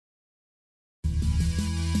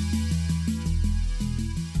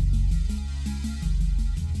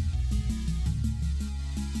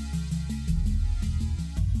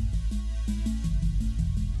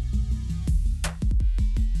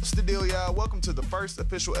the deal, y'all. Welcome to the first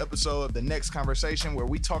official episode of the Next Conversation, where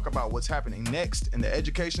we talk about what's happening next in the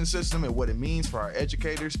education system and what it means for our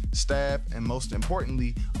educators, staff, and most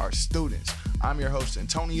importantly, our students. I'm your host,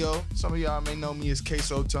 Antonio. Some of y'all may know me as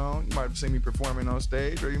Queso Tone. You might have seen me performing on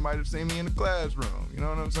stage, or you might have seen me in the classroom. You know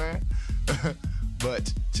what I'm saying?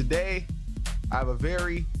 But today, I have a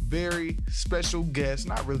very, very special guest.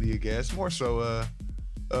 Not really a guest, more so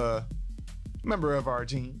a member of our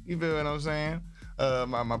team. You feel what I'm saying?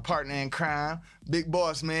 My partner in crime, big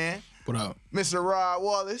boss man. What up? Mr. Rod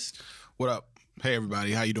Wallace. What up? Hey,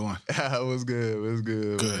 everybody. How you doing? What's good? What's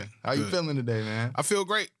good? Good. Man? How you feeling today, man? I feel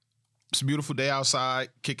great. It's a beautiful day outside,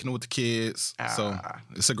 kicking it with the kids. So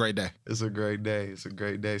it's a great day. It's a great day. It's a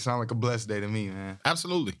great day. Sound like a blessed day to me, man.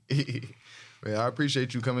 Absolutely. Man, I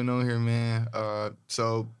appreciate you coming on here, man.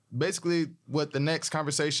 So basically what the next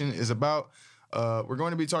conversation is about, we're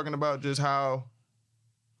going to be talking about just how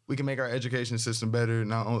we can make our education system better.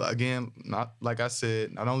 Not like I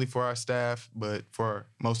said, not only for our staff, but for,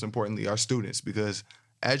 most importantly, our students. Because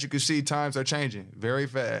as you can see, times are changing very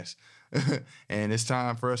fast. And it's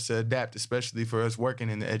time for us to adapt, especially for us working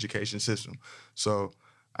in the education system. So,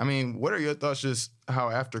 I mean, what are your thoughts just how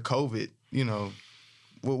after COVID, you know,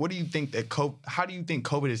 what do you think how do you think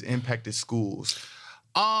COVID has impacted schools?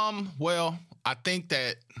 Well, I think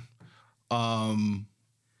that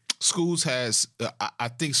schools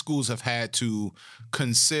have had to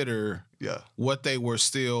consider what they were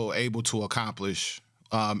still able to accomplish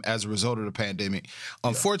as a result of the pandemic.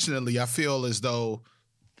 Unfortunately, I feel as though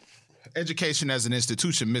education as an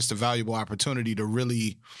institution missed a valuable opportunity to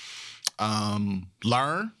really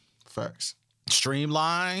learn, facts,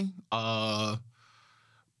 streamline,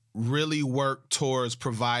 really work towards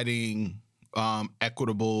providing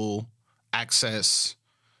equitable access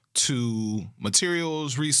to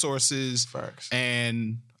materials, resources. Facts.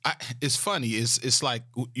 And it's funny. It's like,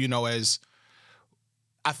 you know, as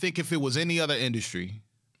I think if it was any other industry,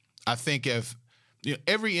 I think if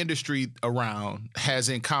every industry around has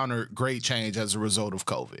encountered great change as a result of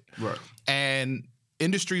COVID. Right. And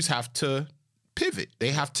industries have to pivot.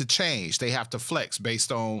 They have to change. They have to flex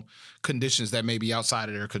based on conditions that may be outside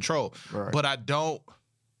of their control. Right. But I don't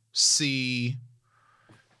see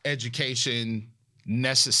education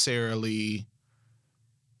necessarily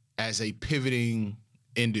as a pivoting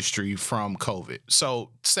industry from COVID.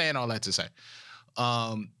 So saying all that to say,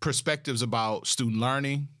 perspectives about student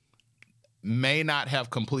learning may not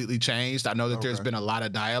have completely changed. I know that there's been a lot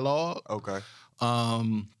of dialogue. Okay.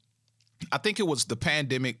 I think it was the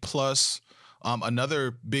pandemic plus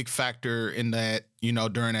another big factor in that, you know,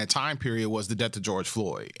 during that time period was the death of George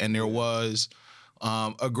Floyd. And there was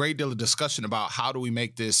a great deal of discussion about how do we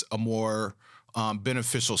make this a more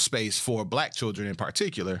beneficial space for Black children in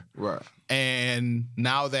particular. Right. And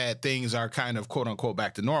now that things are kind of quote unquote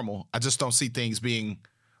back to normal, I just don't see things being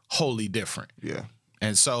wholly different. Yeah.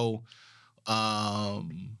 And so I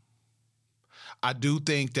do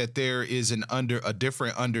think that there is a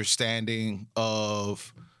different understanding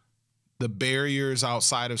of the barriers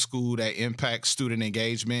outside of school that impact student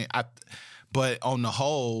engagement. But on the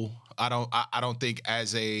whole, I don't think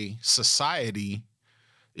as a society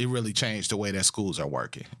it really changed the way that schools are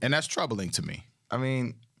working, and that's troubling to me. I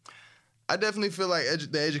mean, I definitely feel like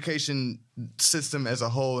the education system as a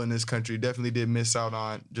whole in this country definitely did miss out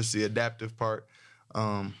on just the adaptive part.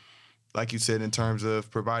 Like you said, in terms of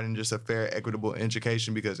providing just a fair, equitable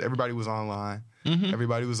education, because everybody was online,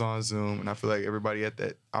 everybody was on Zoom, and I feel like everybody at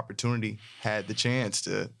that opportunity had the chance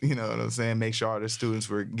to, you know what I'm saying, make sure all their students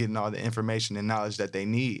were getting all the information and knowledge that they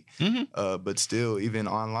need. But still, even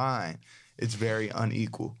online, it's very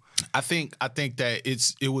unequal. I think that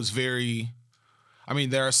it was very. I mean,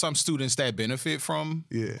 there are some students that benefit from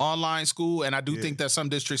online school, and I do think that some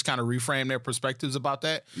districts kind of reframe their perspectives about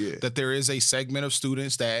that. Yeah. That there is a segment of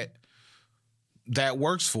students that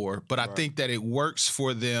works for, but I think that it works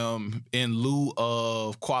for them in lieu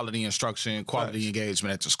of quality instruction, quality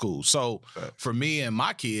engagement at the school. So for me and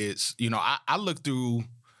my kids, you know, I look through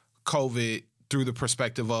COVID through the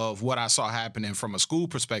perspective of what I saw happening from a school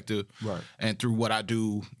perspective and through what I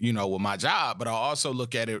do, you know, with my job. But I also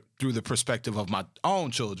look at it through the perspective of my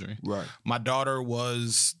own children. Right. My daughter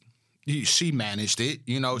she managed it.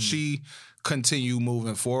 You know, she continued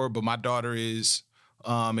moving forward, but my daughter is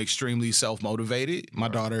extremely self-motivated. My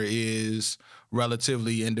daughter is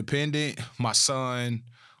relatively independent. My son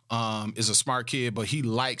is a smart kid, but he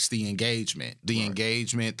likes the engagement,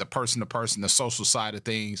 the person-to-person, the social side of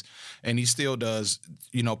things, and he still does,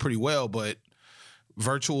 you know, pretty well. But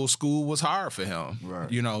virtual school was hard for him.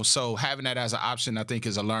 Right. You know, so having that as an option, I think,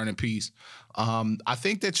 is a learning piece. I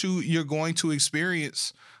think that you're going to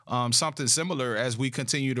experience something similar as we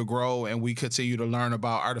continue to grow and we continue to learn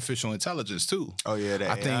about artificial intelligence too. Oh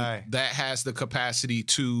yeah, I think that has the capacity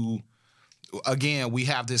to, again, we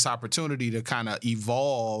have this opportunity to kind of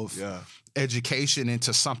evolve education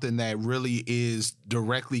into something that really is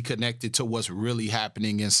directly connected to what's really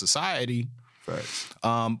happening in society. Right.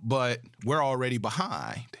 But we're already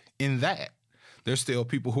behind in that. There's still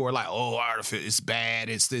people who are like, oh, artificial, it's bad,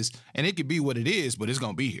 it's this. And it could be what it is, but it's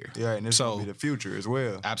going to be here. Yeah, and it's going to be the future as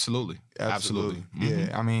well. Absolutely. Mm-hmm.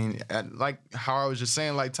 Yeah, I mean, like how I was just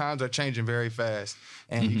saying, like times are changing very fast.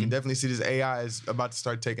 And you can definitely see this AI is about to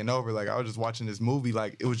start taking over. Like I was just watching this movie,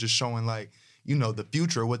 like it was just showing like, you know, the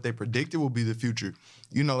future, what they predicted will be the future.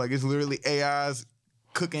 You know, like it's literally AIs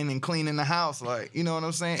cooking and cleaning the house. Like, you know what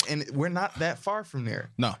I'm saying? And we're not that far from there.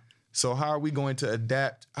 No. So how are we going to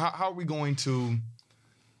adapt? How are we going to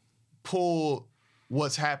pull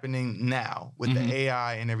what's happening now with the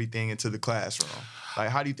AI and everything into the classroom? Like,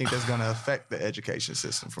 how do you think that's going to affect the education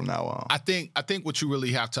system from now on? I think what you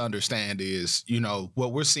really have to understand is, you know,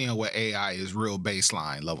 what we're seeing with AI is real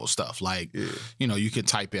baseline level stuff. Like, you know, you could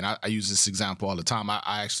type in, I use this example all the time. I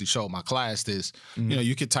actually showed my class this. You know,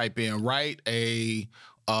 you could type in, write a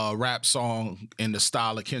rap song in the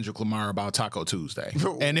style of Kendrick Lamar about Taco Tuesday.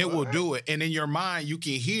 And it will do it. And in your mind, you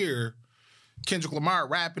can hear Kendrick Lamar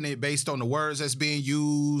rapping it based on the words that's being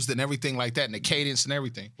used and everything like that and the cadence and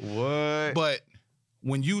everything. What? But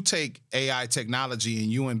when you take AI technology and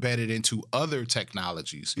you embed it into other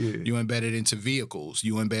technologies, you embed it into vehicles,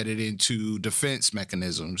 you embed it into defense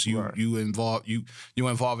mechanisms, you involve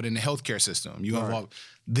it in the healthcare system,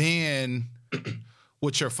 then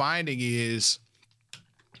what you're finding is,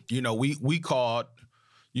 you know, we called,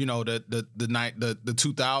 you know, the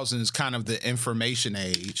 2000s kind of the information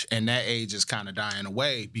age, and that age is kind of dying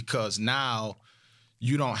away because now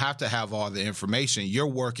you don't have to have all the information. You're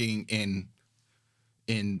working in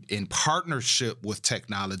partnership with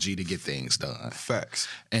technology to get things done. Facts.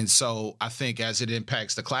 And so I think as it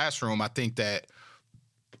impacts the classroom, I think that,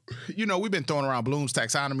 you know, we've been throwing around Bloom's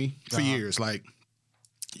taxonomy for years. Like,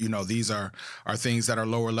 you know, these are things that are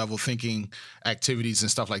lower level thinking activities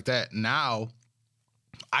and stuff like that. Now,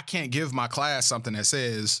 I can't give my class something that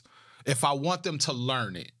says, if I want them to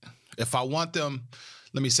learn it, if I want them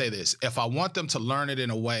to learn it in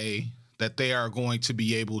a way that they are going to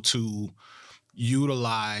be able to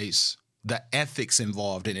utilize the ethics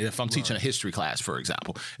involved in it. If I'm teaching a history class, for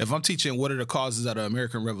example, if I'm teaching what are the causes of the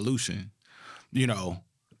American Revolution, you know,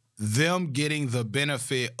 them getting the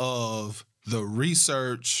benefit of the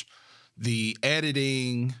research, the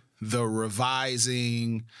editing, the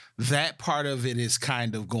revising, that part of it is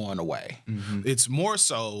kind of going away. It's more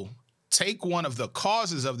so take one of the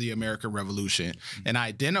causes of the American Revolution and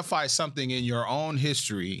identify something in your own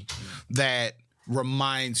history that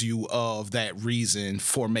reminds you of that reason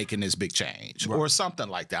for making this big change or something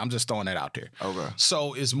like that. I'm just throwing that out there. Okay.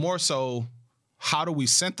 So it's more so, how do we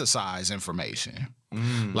synthesize information?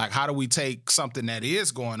 Like, how do we take something that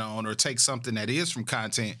is going on or take something that is from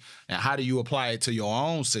content and how do you apply it to your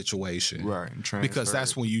own situation? Right. Because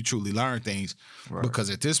that's when you truly learn things. Right. Because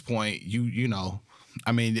at this point, you know,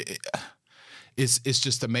 I mean, it's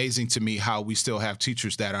just amazing to me how we still have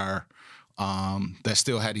teachers that are that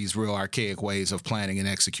still had these real archaic ways of planning and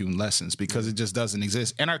executing lessons because it just doesn't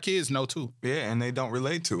exist. And our kids know too. Yeah, and they don't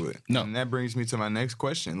relate to it. No. And that brings me to my next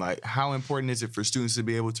question. Like, how important is it for students to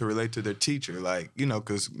be able to relate to their teacher? Like, you know,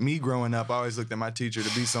 because me growing up, I always looked at my teacher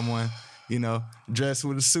to be someone, you know, dressed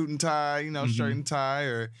with a suit and tie, you know, shirt and tie,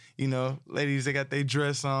 or, you know, ladies, they got their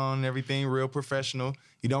dress on and everything, real professional.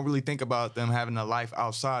 You don't really think about them having a life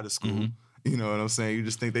outside of school. You know what I'm saying? You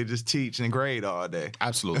just think they just teach and grade all day.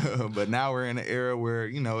 Absolutely. But now we're in an era where,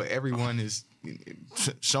 you know, everyone is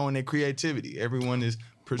showing their creativity. Everyone is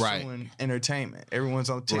pursuing entertainment. Everyone's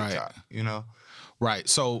on TikTok, you know? Right.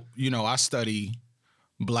 So, you know, I study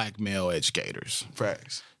black male educators.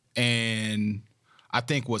 Facts. And I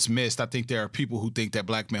think what's missed, I think there are people who think that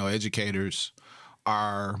black male educators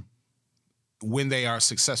are, when they are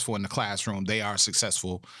successful in the classroom, they are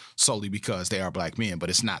successful solely because they are black men, but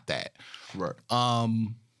it's not that. Right.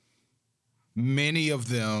 Many of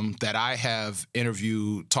them that I have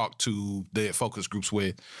interviewed, talked to the focus groups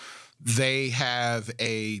with, they have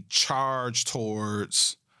a charge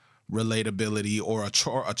towards relatability or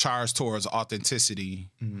a charge towards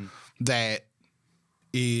authenticity that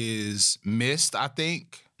is missed, I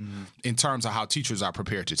think, in terms of how teachers are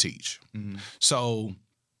prepared to teach. So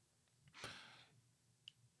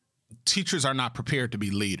teachers are not prepared to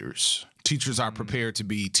be leaders. Teachers are prepared to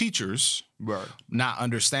be teachers, right? Not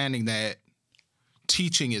understanding that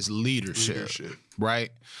teaching is leadership.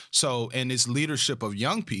 Right? So, and it's leadership of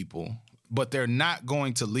young people, but they're not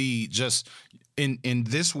going to lead just in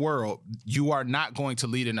this world. You are not going to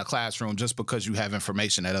lead in a classroom just because you have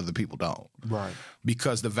information that other people don't. Right.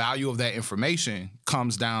 Because the value of that information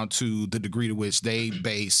comes down to the degree to which they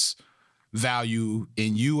base value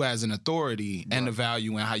in you as an authority and the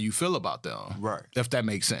value in how you feel about them. Right. If that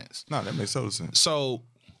makes sense. No, that makes total sense. So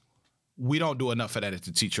we don't do enough of that at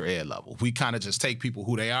the teacher ed level. We kind of just take people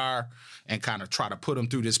who they are and kind of try to put them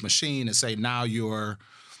through this machine and say, now you're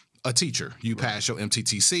a teacher. You passed your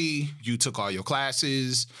MTTC. You took all your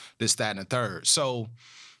classes, this, that, and the third. So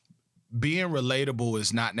being relatable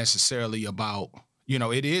is not necessarily about,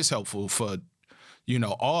 it is helpful for,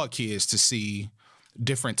 all kids to see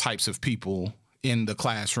different types of people in the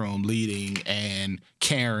classroom leading and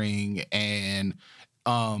caring and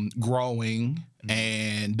growing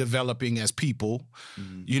and developing as people,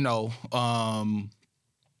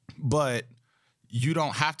 but you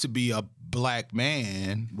don't have to be a Black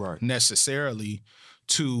man necessarily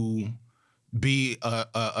to be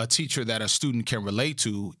a teacher that a student can relate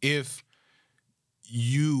to. If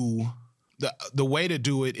the way to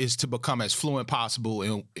do it is to become as fluent possible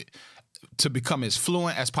and to become as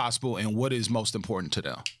fluent as possible in what is most important to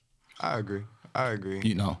them. I agree.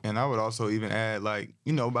 And I would also even add,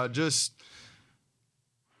 about just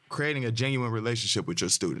creating a genuine relationship with your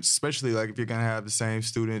students, especially if you're going to have the same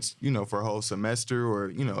students, for a whole semester,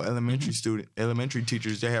 or, elementary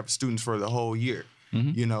teachers, they have students for the whole year,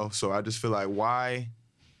 so I just feel like, why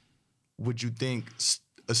would you think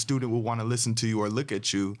a student will want to listen to you or look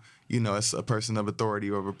at you, as a person of authority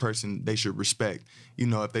or a person they should respect,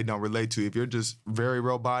 if they don't relate to you? If you're just very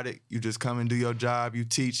robotic, you just come and do your job, you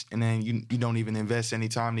teach, and then you don't even invest any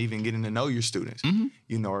time to even getting to know your students,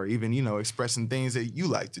 or even, expressing things that you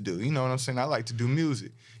like to do. You know what I'm saying? I like to do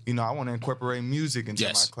music. I want to incorporate music into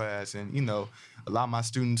my class and, allow my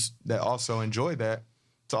students that also enjoy that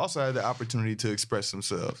to also have the opportunity to express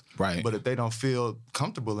themselves. Right. But if they don't feel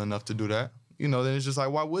comfortable enough to do that, then it's just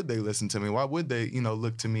like, why would they listen to me? Why would they,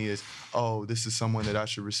 look to me as, oh, this is someone that I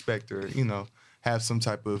should respect or, have some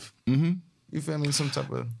type of, you feel me, some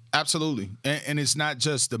type of... Absolutely. And it's not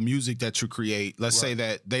just the music that you create. Let's say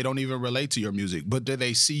that they don't even relate to your music, but do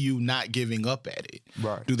they see you not giving up at it?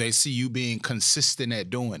 Right. Do they see you being consistent at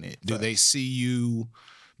doing it? Do they see you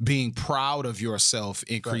being proud of yourself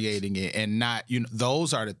in creating it and not,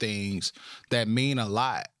 those are the things that mean a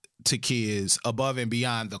lot to kids above and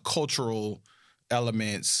beyond the cultural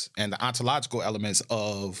elements and the ontological elements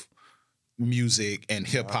of music and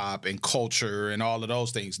hip hop and culture and all of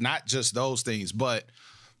those things. Not just those things, but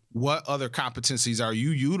what other competencies are you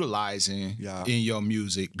utilizing in your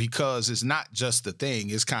music? Because it's not just the thing,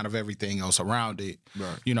 it's kind of everything else around it.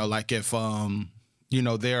 Right. If,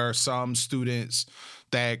 there are some students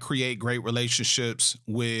that create great relationships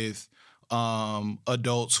with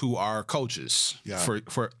adults who are coaches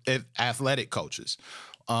for athletic coaches.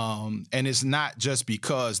 And it's not just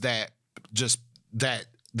because that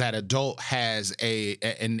adult has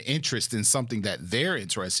an interest in something that they're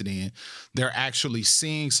interested in. They're actually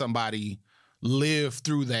seeing somebody live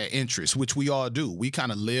through that interest, which we all do. We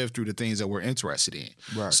kind of live through the things that we're interested in.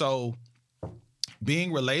 Right. So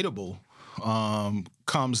being relatable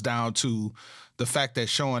comes down to the fact that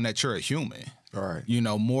showing that you're a human. All right.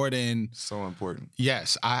 More than... So important.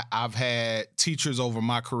 Yes. I've had teachers over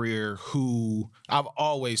my career who I've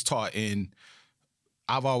always taught in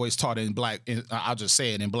Black, I'll just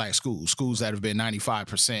say it, in Black schools that have been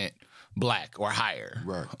 95% Black or higher.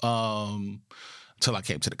 Right. Till I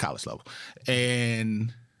came to the college level.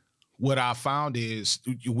 And what I found is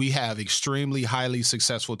we have extremely highly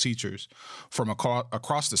successful teachers from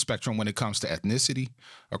across the spectrum when it comes to ethnicity,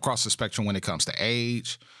 across the spectrum when it comes to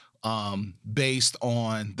age, based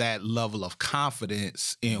on that level of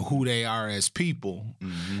confidence in who they are as people.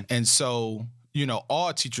 And so,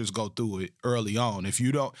 all teachers go through it early on. If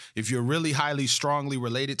you're really highly, strongly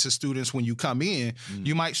related to students when you come in,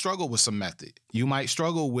 you might struggle with some method. You might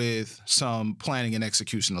struggle with some planning and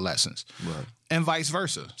execution of lessons. Right. And vice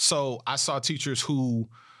versa. So I saw teachers who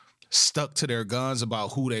stuck to their guns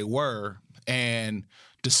about who they were and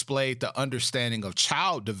displayed the understanding of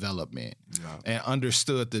child development and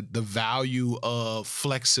understood the value of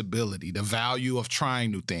flexibility, the value of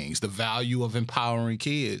trying new things, the value of empowering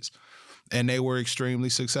kids. And they were extremely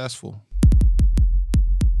successful.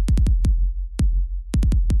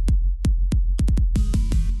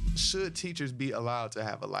 should teachers be allowed to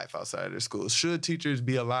have a life outside of their schools? Should teachers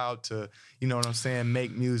be allowed to, you know what I'm saying,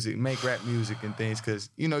 make music, make rap music and things? Because,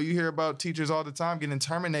 you know, you hear about teachers all the time getting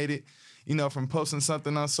terminated, you know, from posting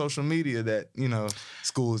something on social media that, you know,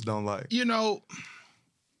 schools don't like. You know,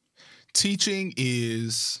 teaching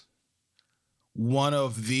is one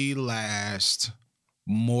of the last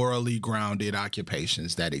morally grounded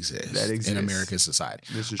occupations that exist in American society.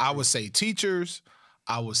 I would say teachers,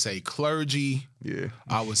 I would say clergy,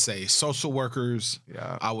 I would say social workers,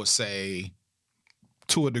 I would say,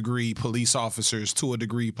 to a degree, police officers, to a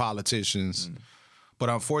degree, politicians. But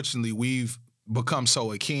unfortunately, we've become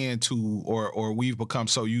so akin to, or we've become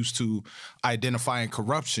so used to identifying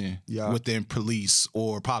corruption within police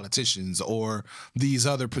or politicians or these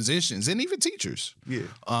other positions, and even teachers,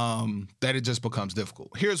 that it just becomes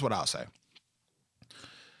difficult. Here's what I'll say.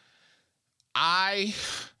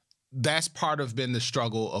 That's part of been the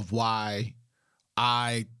struggle of why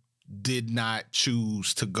I did not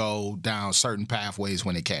choose to go down certain pathways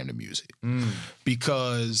when it came to music,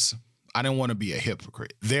 because I didn't want to be a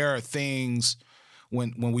hypocrite. There are things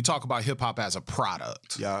when we talk about hip hop as a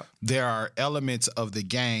product, there are elements of the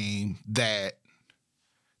game that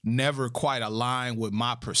never quite align with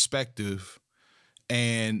my perspective.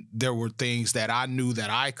 And there were things that I knew that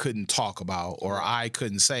I couldn't talk about or I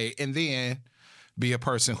couldn't say, and then be a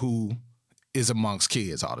person who is amongst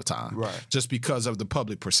kids all the time, just because of the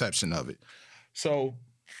public perception of it. So,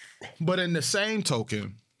 but in the same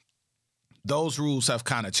token, those rules have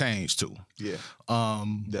kind of changed too.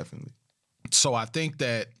 Definitely. So I think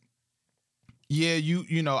that,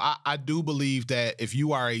 I do believe that if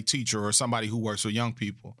you are a teacher or somebody who works with young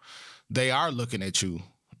people, they are looking at you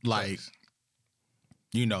like,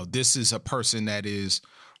 you know, this is a person that is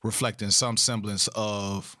reflecting some semblance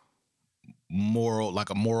of moral, like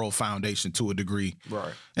a moral foundation to a degree.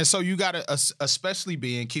 And so you got to, especially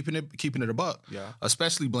keeping it a buck,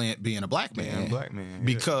 especially being a black man,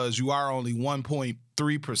 because you are only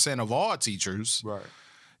 1.3% of all teachers,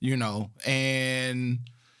 you know, and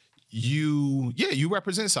you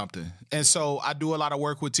represent something. And so I do a lot of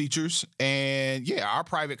work with teachers, and our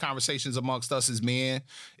private conversations amongst us as men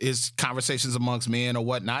is conversations amongst men or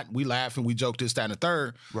whatnot. We laugh and we joke this, that, and the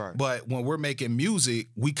third. But when we're making music,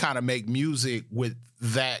 we kind of make music with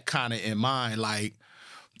that kind of in mind. Like,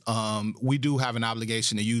 we do have an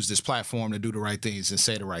obligation to use this platform to do the right things and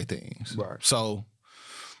say the right things. So,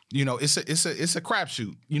 you know, it's a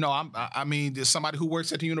crapshoot. You know, I mean, there's somebody who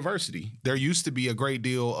works at the university. There used to be a great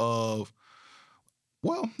deal of,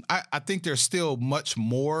 I think there's still much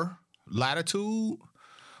more latitude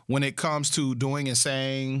when it comes to doing and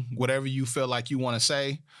saying whatever you feel like you want to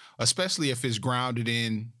say, especially if it's grounded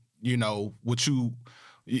in, you know, what you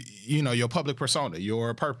know, your public persona,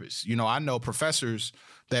 your purpose. You know, I know professors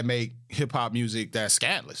that make hip hop music that's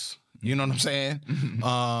scandalous. You know what I'm saying?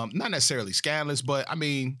 Not necessarily scandalous, but I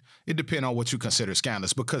mean, it depends on what you consider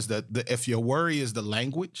scandalous, because if your worry is the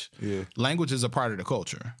language, language is a part of the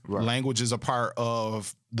culture. Language is a part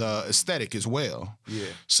of the aesthetic as well.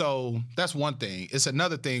 So that's one thing. It's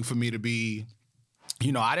another thing for me to be,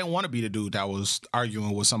 you know, I didn't want to be the dude that was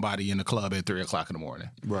arguing with somebody in the club at 3 o'clock in the morning.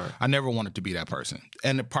 I never wanted to be that person.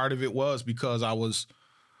 And part of it was because I was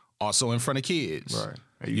also in front of kids.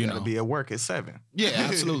 You gotta be at work at 7. Yeah,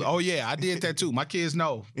 absolutely. Oh yeah, I did that too. My kids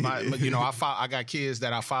know. You know, I got kids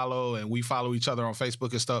that I follow, and we follow each other on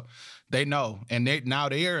Facebook and stuff. They know, and they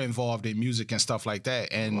are involved in music and stuff like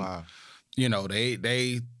that. And you know,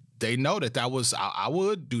 they know that was I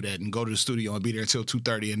would do that and go to the studio and be there until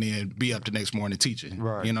 2:30 and then be up the next morning teaching.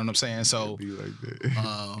 You know what I'm saying? So be like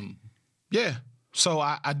that. So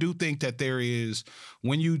I do think that there is,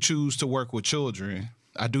 when you choose to work with children,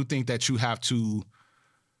 I do think that you have to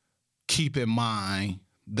keep in mind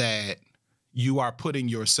that you are putting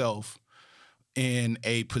yourself in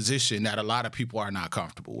a position that a lot of people are not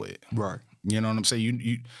comfortable with. You know what I'm saying?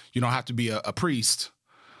 You don't have to be a priest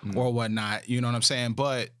or whatnot, you know what I'm saying?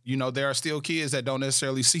 But, you know, there are still kids that don't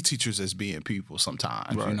necessarily see teachers as being people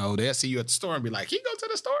sometimes. You know, they'll see you at the store and be like, he go to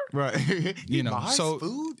the store? You know, so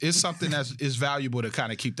food? It's something that is valuable to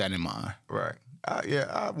kind of keep that in mind. I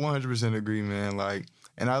 100% agree, man. Like,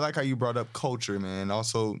 and I like how you brought up culture, man. It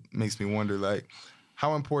also makes me wonder, like,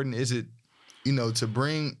 how important is it, you know, to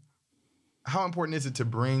bring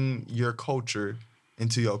your culture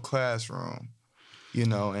into your classroom, you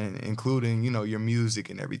know, and including, you know, your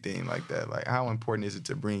music and everything like that? Like, how important is it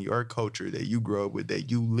to bring your culture that you grew up with,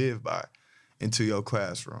 that you live by, into your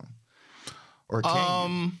classroom? Or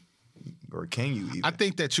can you? Or can you even? I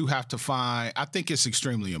think that you have to find, I think it's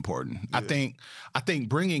extremely important. I think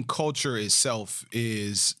bringing culture itself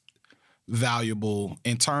is valuable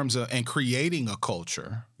in terms of and creating a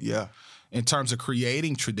culture. Yeah. In terms of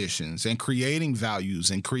creating traditions and creating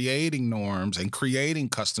values and creating norms and creating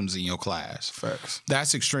customs in your class. Facts.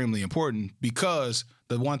 That's extremely important because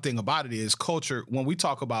the one thing about it is culture, when we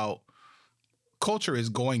talk about culture is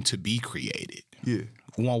going to be created. Yeah.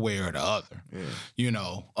 One way or the other. Yeah. You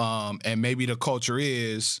know, and maybe the culture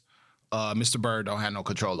is Mr. Byrd don't have no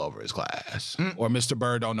control over his class, or Mr.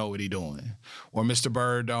 Byrd don't know what he doing, or Mr.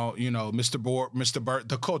 Byrd don't, you know, Mr. Byrd,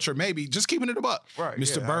 the culture maybe just keeping it a buck. Right.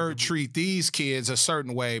 Mr. Byrd treat these kids a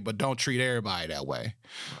certain way, but don't treat everybody that way.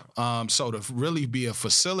 Right. So to really be a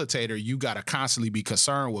facilitator, you got to constantly be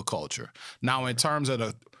concerned with culture. Now, in terms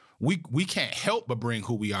of we can't help but bring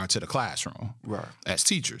who we are to the classroom, right, as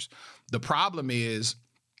teachers. The problem is,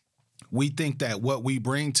 we think that what we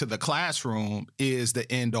bring to the classroom is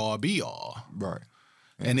the end all be all. Right.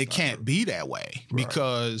 And it can't be that way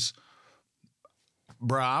because,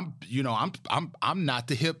 bro, I'm not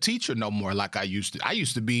the hip teacher no more like I used to. I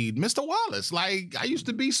used to be Mr. Wallace. Like, I used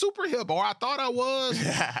to be super hip, or I thought I was.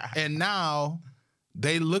 And now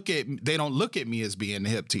they don't look at me as being the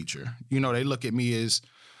hip teacher. You know, they look at me as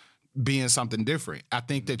being something different. I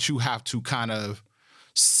think that you have to kind of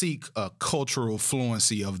seek a cultural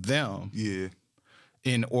fluency of them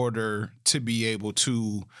in order to be able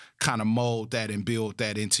to kind of mold that and build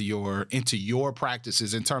that into your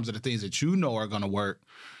practices in terms of the things that you know are going to work.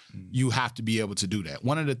 You have to be able to do that.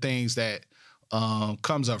 One of the things that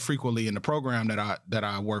comes up frequently in the program that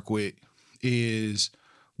I work with is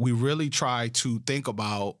we really try to think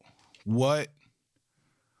about what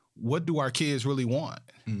do our kids really want,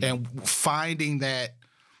 and finding that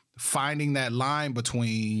line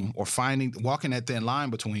between, or walking that thin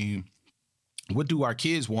line between what do our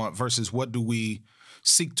kids want versus what do we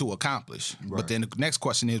seek to accomplish. Right. But then the next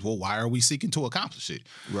question is, well, why are we seeking to accomplish it?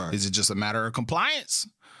 Right. Is it just a matter of compliance?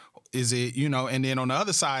 Is it, you know, and then on the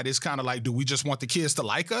other side, it's kind of like, do we just want the kids to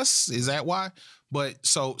like us? Is that why? But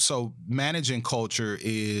so managing culture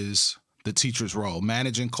is the teacher's role.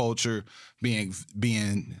 Managing culture, being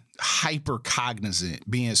hyper cognizant,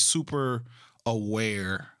 being super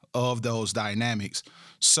aware of those dynamics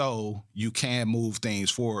so you can move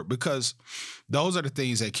things forward, because those are the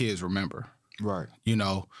things that kids remember. Right. You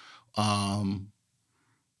know,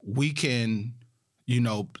 we can, you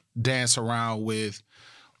know, dance around with,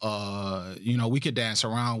 you know,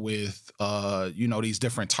 these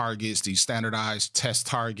different targets, these standardized test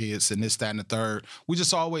targets and this, that, and the third. We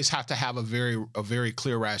just always have to have a very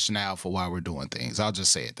clear rationale for why we're doing things. I'll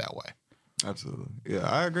just say it that way. Absolutely. Yeah,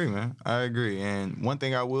 I agree, man. I agree. And one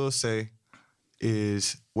thing I will say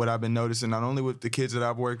is what I've been noticing, not only with the kids that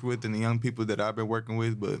I've worked with and the young people that I've been working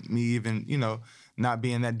with, but me even, you know, not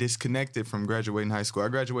being that disconnected from graduating high school. I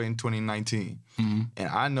graduated in 2019. Mm-hmm. And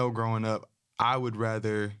I know growing up, I would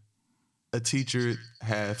rather a teacher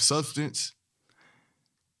have substance,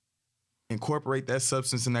 incorporate that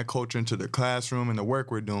substance and that culture into the classroom and the work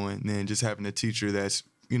we're doing, than just having a teacher that's,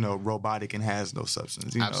 you know, robotic and has no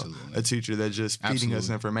substance. You know, a teacher that's just feeding us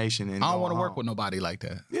information. And I don't want to work with nobody like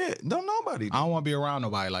that. Yeah, nobody. I don't want to be around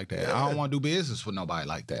nobody like that. Yeah. I don't want to do business with nobody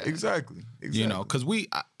like that. Exactly. You know, because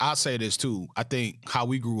I'll say this too. I think how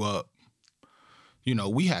we grew up, you know,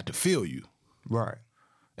 we had to feel you. Right.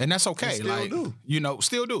 And that's okay. Still do. You know,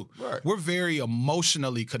 still do. Right. We're very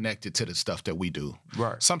emotionally connected to the stuff that we do.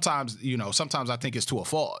 Right. Sometimes I think it's to a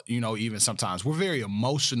fault. You know, even sometimes we're very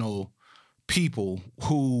emotional people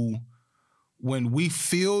who, when we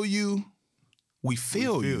feel you, we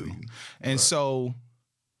feel you. And so,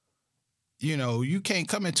 you know, you can't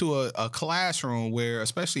come into a classroom where,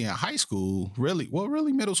 especially in high school,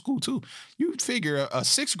 really middle school too, you figure a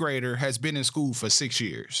sixth grader has been in school for 6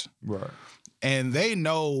 years. Right. And they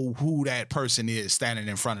know who that person is standing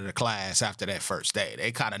in front of the class after that first day.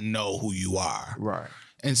 They kind of know who you are. Right.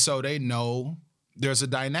 And so they know there's a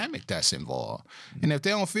dynamic that's involved. And if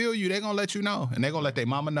they don't feel you, they're going to let you know. And they're going to let their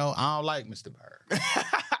mama know, I don't like Mr. Byrd.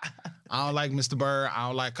 I don't like Mr. Byrd. I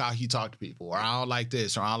don't like how he talk to people. Or I don't like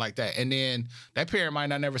this, or I don't like that. And then that parent might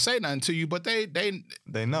not never say nothing to you, but they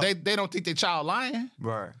know. They don't think their child lying.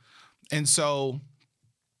 Right. And so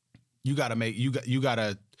you got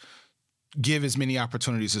to give as many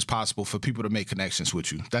opportunities as possible for people to make connections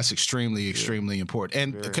with you. That's extremely important.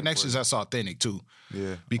 And very connections important. That's authentic too.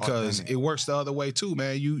 Yeah. Because authentic. It works the other way too,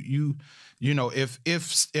 man. You know,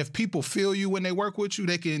 if people feel you when they work with you,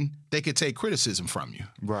 they can take criticism from you.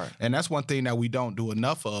 Right. And that's one thing that we don't do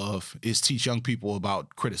enough of, is teach young people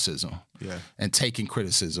about criticism. Yeah. And taking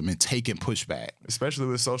criticism and taking pushback. Especially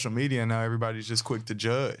with social media now, everybody's just quick to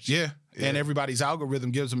judge. Yeah. And everybody's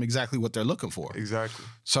algorithm gives them exactly what they're looking for. Exactly.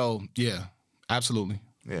 So, yeah, absolutely.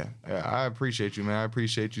 Yeah, I appreciate you, man. I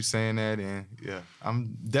appreciate you saying that, and yeah,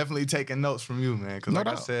 I'm definitely taking notes from you, man. Because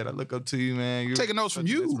I said, I look up to you, man. You're taking notes from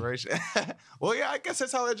you. Inspiration. Well, yeah, I guess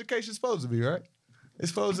that's how education's supposed to be, right? It's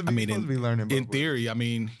supposed to be. Supposed to be learning. In theory, I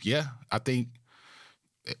mean, yeah, I think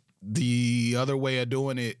the other way of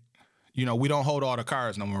doing it, we don't hold all the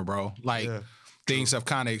cards no more, bro. Like things have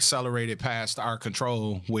kind of accelerated past our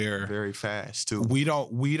control, where very fast too. We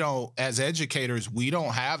don't as educators, we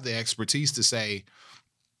don't have the expertise to say,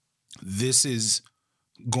 this is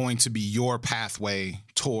going to be your pathway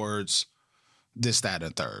towards this, that,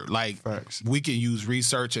 and third. Like, facts. We can use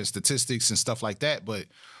research and statistics and stuff like that, but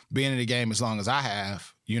being in the game as long as I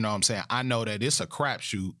have, you know what I'm saying, I know that it's a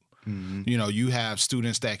crapshoot. Mm-hmm. You have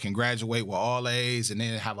students that can graduate with all A's and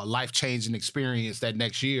then have a life-changing experience that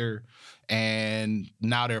next year, and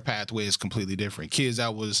now their pathway is completely different. Kids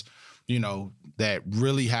that was, that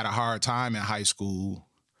really had a hard time in high school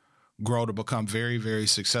grow to become very, very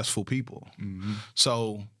successful people. Mm-hmm.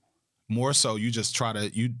 So more so, you just try to,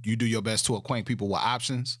 you do your best to acquaint people with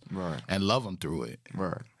options, right, and love them through it.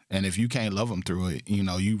 Right. And if you can't love them through it,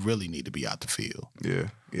 you really need to be out the field. Yeah.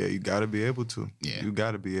 Yeah, you got to be able to. Yeah. You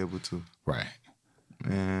got to be able to. Right.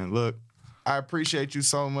 Man, look, I appreciate you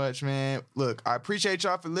so much, man. Look, I appreciate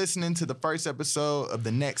y'all for listening to the first episode of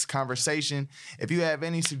The Next Conversation. If you have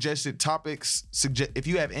any suggested topics,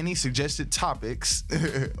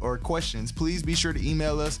 or questions, please be sure to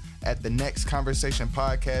email us at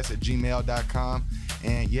thenextconversationpodcast@gmail.com.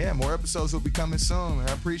 And yeah, more episodes will be coming soon.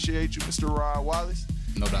 I appreciate you, Mr. Rod Wallace.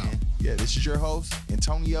 No doubt. And yeah, this is your host,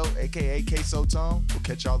 Antonio, a.k.a. Queso Tone. We'll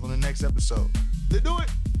catch y'all on the next episode. Let's do it.